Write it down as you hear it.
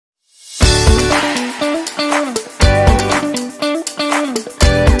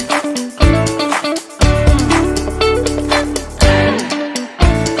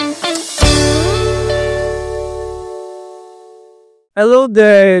Hello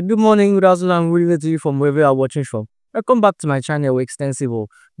there, good morning, good afternoon, I'm really to you from wherever you are watching from. Welcome back to my channel, Extensible.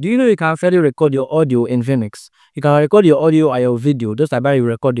 Do you know you can fairly record your audio in vMix? You can record your audio and your video, just like you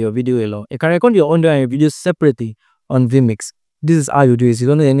record your video alone. You can record your audio and your video separately on vMix. This is how you do it. You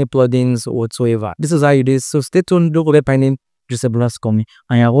don't need any plugins whatsoever. This is how you do it. So stay tuned, don't forget my name, Disable and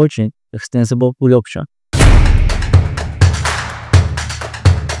you're watching Extensible Production.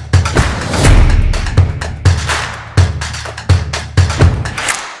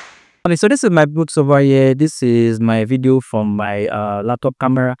 Okay, so this is my boots over here. This is my video from my laptop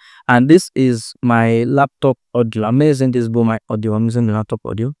camera, and this is my laptop audio. I'm using this both my audio. I'm using the laptop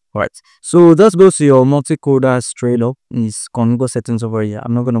audio. All right. So just go to your multicoder straight up. Is Congo settings over here.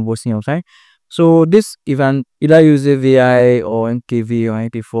 I'm not gonna waste your time. So this even either use AVI or MKV or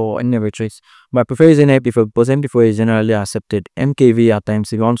MP4 or any of choice, but I prefer using MP4 because MP4 is generally accepted. MKV at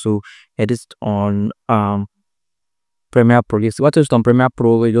times if you want to edit on Premiere Pro. Yes, what is on Premiere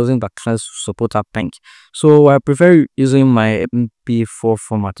Pro? It doesn't actually support a pink, so I prefer using my MP4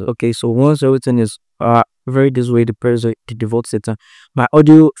 format. Okay, so once everything is very this way, the default setting, my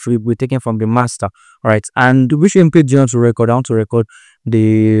audio should be taken from the master. All right, and which input do you want to record? I want to record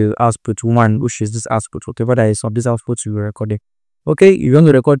the output one, which is this output. Whatever that is of this output, you will record it. Okay, you want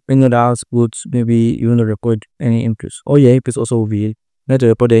to record any other output, maybe you want to record any inputs. Oh yeah, inputs also will be. You need to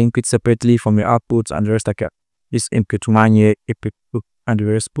record the input separately from your outputs and the rest. Like this input one here, input two, and the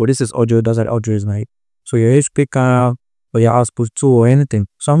rest. But this is audio. That's what audio is like. So your speaker or your output two or anything.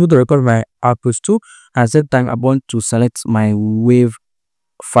 So I'm going to record my output two. At the same time, I want to select my wave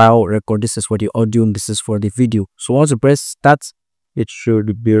file record. This is for the audio and this is for the video. So once you press start, it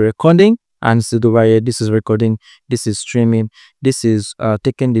should be recording. And see over here, this is recording, this is streaming, this is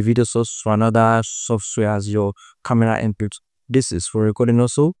taking the video source to another software as your camera input. This is for recording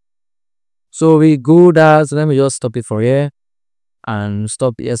also. So we go that. So let me just stop it for here and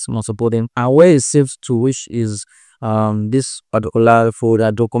stop yes not supporting, and where it's saved to, which is this particular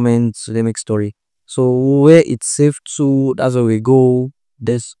folder documents vMix story. So where it's saved to, that's where we go.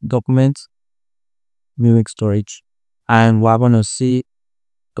 This document vMix storage, and we're gonna see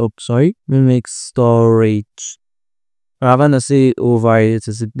vMix storage. We're gonna see over it.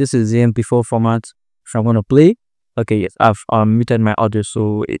 This is the MP4 format. So I'm gonna play. Okay, yes, I've muted my audio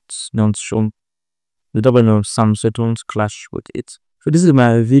so it's not shown. The double no sound so it won't clash with it. So this is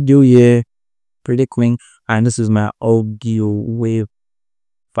my video here, pretty quick, and this is my audio wave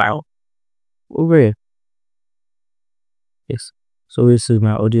file over here. Yes, so this is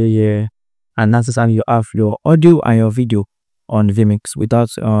my audio here, and that's how you have your audio and your video on vMix without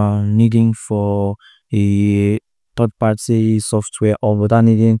needing for a third-party software or without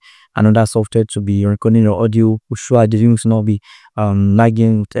needing another software to be recording your audio, which sure the vMix will not be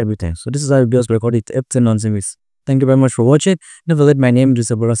lagging with everything. So this is how you just record it everything on vMix. Thank you very much for watching. Don't forget my name is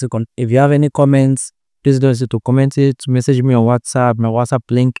Disable. If you have any comments, please don't hesitate to comment it, message me on WhatsApp, my WhatsApp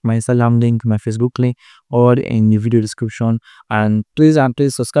link, my Instagram link, my Facebook link, or in the video description. And please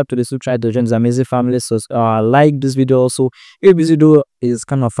subscribe to this to try to join this amazing family. So like this video also. If this video is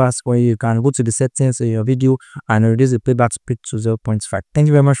kind of fast, where you can go to the settings of your video and reduce the playback speed to 0.5. Thank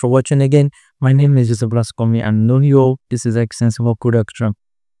you very much for watching again. My name is Disable and know you all. This is Extensible Production.